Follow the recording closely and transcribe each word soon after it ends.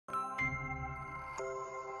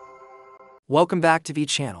Welcome back to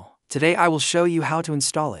Vchannel. Today I will show you how to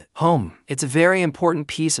install it. Home. It's a very important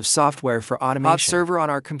piece of software for automation. Hot server on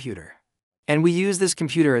our computer. And we use this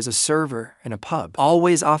computer as a server and a pub,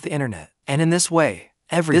 always off the internet. And in this way,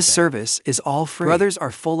 this service is all free. Brothers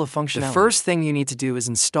are full of functionality. The first thing you need to do is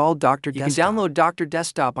install Dr. Desktop. You can download Dr.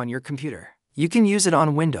 Desktop on your computer. You can use it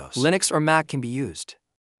on Windows. Linux or Mac can be used.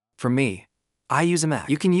 For me, I use a Mac.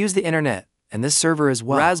 You can use the internet and this server as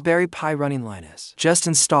well. Raspberry Pi running Linux. Just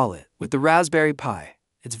install it. With the Raspberry Pi,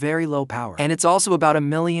 it's very low power. And it's also about $1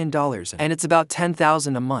 million. And it's about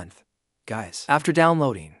 $10,000 a month. Guys, after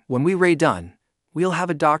downloading, when we're done, we'll have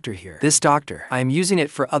a doctor here. This doctor, I am using it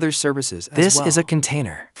for other services as well. This is a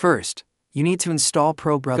container. First, you need to install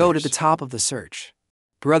Pro Brothers. Go to the top of the search.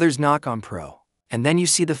 Brothers knock on Pro. And then you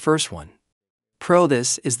see the first one. Pro,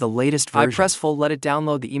 this is the latest version. I press full, let it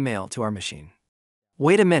download the email to our machine.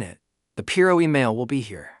 Wait a minute. The Pro email will be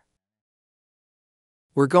here.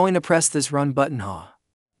 We're going to press this run button,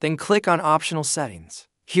 Then click on optional settings.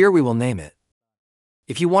 Here we will name it.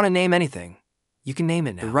 If you want to name anything, you can name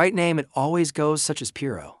it now. The right name it always goes, such as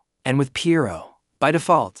Pro. And with Pro, by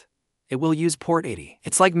default, it will use port 80.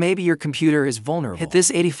 It's like maybe your computer is vulnerable. Hit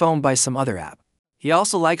this 80 phone by some other app. He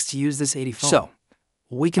also likes to use this 80 phone. So,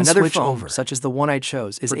 we can switch over, such as the one I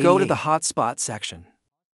chose is go to the hotspot section.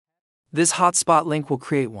 This hotspot link will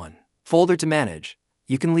create one folder to manage.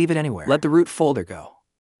 You can leave it anywhere. Let the root folder go.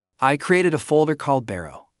 I created a folder called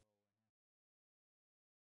BASEROW.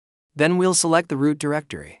 Then we'll select the root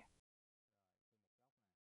directory.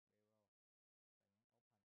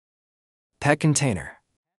 Pet container.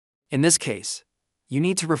 In this case, you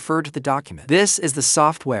need to refer to the document. This is the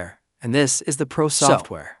software, and this is the Pro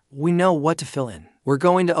software. So, we know what to fill in. We're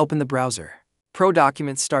going to open the browser. Pro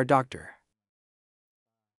document star doctor.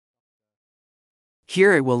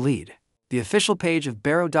 Here it will lead the official page of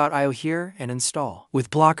BASEROW.io here and install. With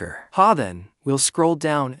blocker. Then, we'll scroll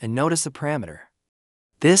down and notice the parameter.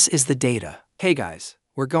 This is the data. Hey guys,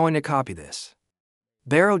 we're going to copy this.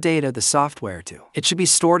 BASEROW data, the software too. It should be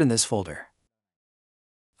stored in this folder.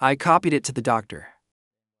 I copied it to the doctor.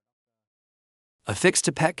 Affixed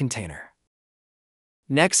to pet container.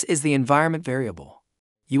 Next is the environment variable.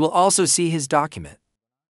 You will also see his document.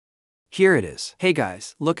 Here it is. Hey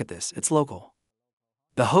guys, look at this, it's local.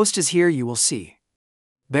 The host is here, you will see.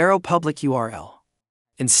 BASEROW public URL.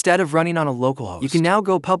 Instead of running on a local host, you can now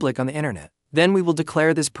go public on the internet. Then we will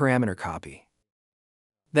declare this parameter copy.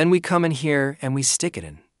 Then we come in here and we stick it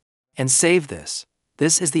in. And save this.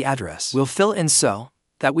 This is the address. We'll fill in so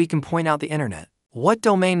that we can point out the internet. What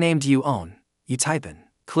domain name do you own? You type in.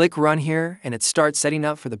 Click run here and it starts setting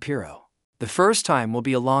up for the Pro. The first time will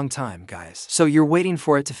be a long time, guys. So you're waiting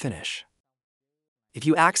for it to finish. If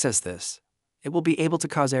you access this, it will be able to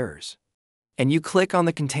cause errors. And you click on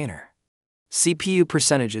the container. CPU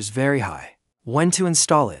percentage is very high. When to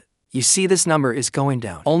install it? You see this number is going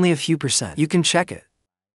down. Only a few percent. You can check it.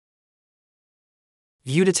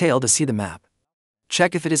 View detail to see the map.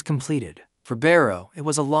 Check if it is completed. For BASEROW, it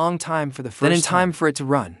was a long time for the first. Then in time for it to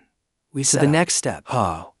run, we set the next step.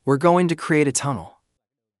 We're going to create a tunnel.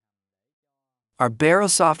 Our BASEROW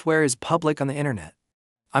software is public on the internet.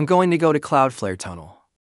 I'm going to go to Cloudflare tunnel.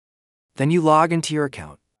 Then you log into your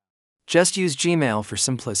account. Just use Gmail for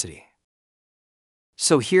simplicity.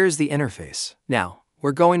 So here's the interface. Now,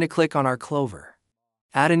 we're going to click on our Clover.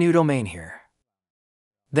 Add a new domain here.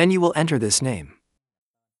 Then you will enter this name.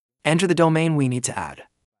 Enter the domain we need to add.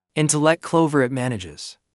 Intellect Clover it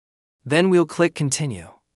manages. Then we'll click Continue.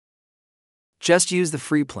 Just use the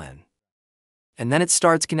free plan. And then it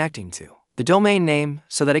starts connecting to the domain name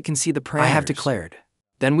so that it can see the parameters I have declared.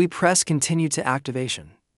 Then we press Continue to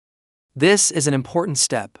activation. This is an important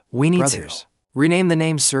step. We need to rename the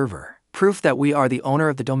name server. Proof that we are the owner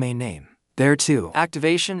of the domain name. There too.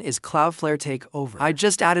 Activation is Cloudflare takeover. I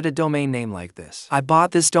just added a domain name like this. I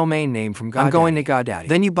bought this domain name from GoDaddy. I'm going to GoDaddy.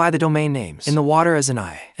 Then you buy the domain names. In the water as an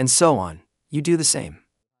I. And so on. You do the same.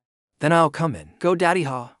 Then I'll come in.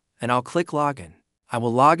 GoDaddy and I'll click login. I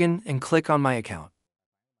will log in and click on my account.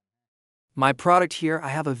 My product here, I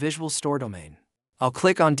have a Visual Store domain. I'll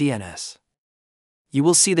click on DNS. You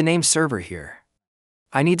will see the name server here.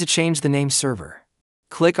 I need to change the name server.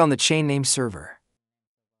 Click on the chain name server.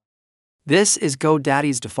 This is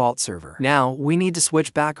GoDaddy's default server. Now, we need to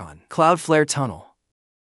switch back on Cloudflare tunnel.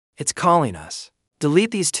 It's calling us.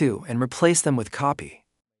 Delete these two and replace them with copy.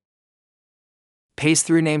 Paste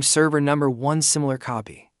through name server number 1 similar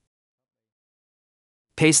copy.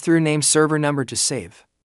 Paste through name server number to save.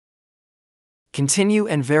 Continue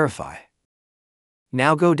and verify.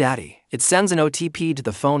 Now GoDaddy. It sends an OTP to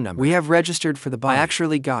the phone number. We have registered for the buy. I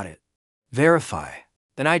actually got it. Verify.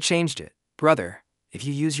 Then I changed it. Brother, if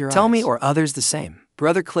you use your eyes. Tell me or others the same.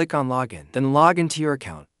 Brother, click on login, then log into your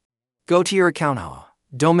account. Go to your account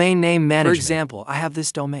domain name management. For example, I have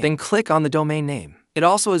this domain. Then click on the domain name. It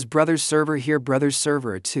also is Brothers Server here, Brothers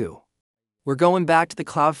Server 2. We're going back to the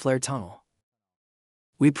Cloudflare tunnel.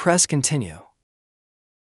 We press continue.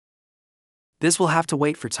 This will have to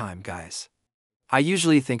wait for time, guys. I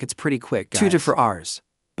usually think it's pretty quick, guys. 2 to 4 hours,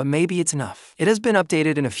 but maybe it's enough. It has been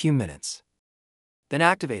updated in a few minutes. Then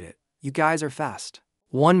activate it. You guys are fast.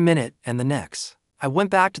 1 minute and the next. I went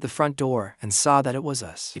back to the front door and saw that it was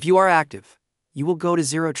us. If you are active, you will go to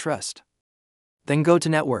Zero Trust. Then go to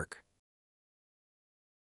Network.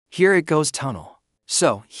 Here it goes tunnel.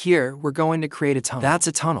 So, here we're going to create a tunnel. That's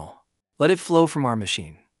a tunnel. Let it flow from our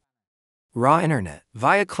machine. Raw internet,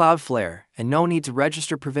 via Cloudflare, and no need to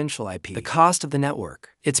register provincial IP. The cost of the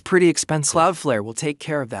network, it's pretty expensive. Cloudflare will take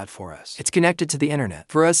care of that for us. It's connected to the internet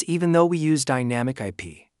for us even though we use dynamic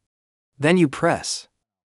IP. Then you press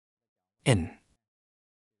in.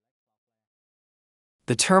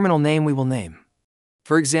 The terminal name we will name.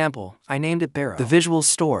 For example, I named it BASEROW. The Visual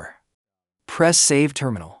Store. Press Save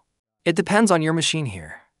Terminal. It depends on your machine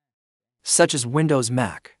here, such as Windows,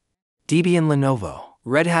 Mac, Debian, Lenovo,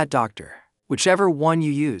 Red Hat, Doctor. Whichever one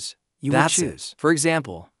you use, you will choose. For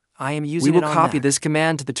example, I am using it on Mac. We will copy this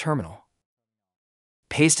command to the terminal.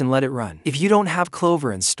 Paste and let it run. If you don't have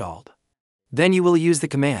Clover installed, then you will use the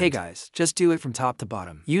command. Hey guys, just do it from top to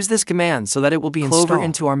bottom. Use this command so that it will be installed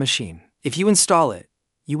into our machine. If you install it,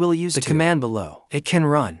 you will use the command below. It can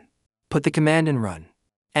run. Put the command in run.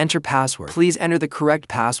 Enter password. Please enter the correct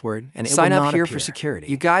password and it will not appear. Sign up here for security.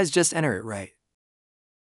 You guys just enter it right.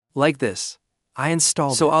 Like this. I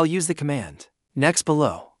installed it. So I'll use the command. Next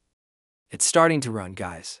below. It's starting to run,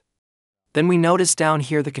 guys. Then we notice down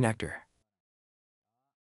here the connector.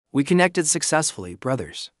 We connected successfully,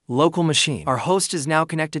 brothers. Local machine. Our host is now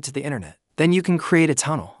connected to the internet. Then you can create a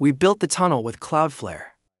tunnel. We built the tunnel with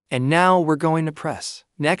Cloudflare. And now we're going to press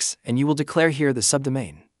next, and you will declare here the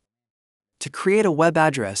subdomain. To create a web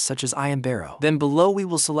address such as I am BASEROW. Then below we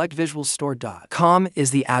will select visualstore.com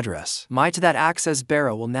is the address. My to that access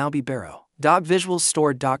BASEROW will now be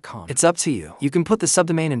BASEROW.visualstore.com. It's up to you. You can put the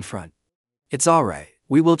subdomain in front. It's alright.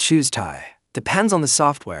 We will choose Thai. Depends on the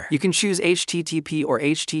software. You can choose HTTP or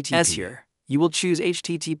HTTPS here. You will choose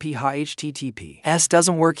HTTP. HTTPS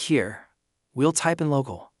doesn't work here. We'll type in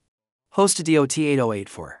local. Hosted DOT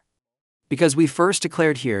 8084. Because we first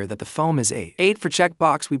declared here that the foam is 8. 8 for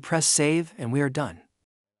checkbox, we press save and we are done.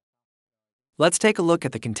 Let's take a look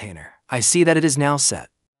at the container. I see that it is now set.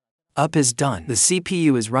 Up is done. The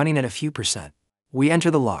CPU is running at a few percent. We enter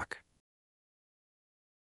the lock.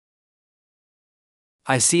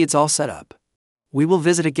 I see it's all set up. We will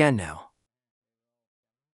visit again now.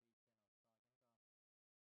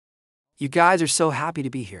 You guys are so happy to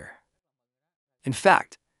be here. In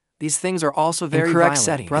fact, these things are also very incorrect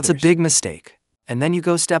setting. That's a big mistake. And then you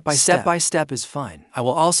go step by step. Step by step is fine. I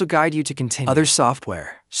will also guide you to continue. Other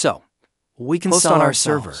software. So, we can host on our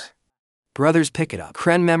server. Brothers, pick it up.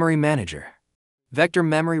 Cren Memory Manager. Vector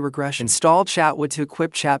Memory Regression. Install Chatwood to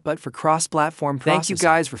equip Chatbot for cross-platform processing. Thank you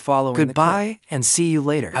guys for following. Goodbye and see you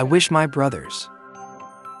later. I wish my brothers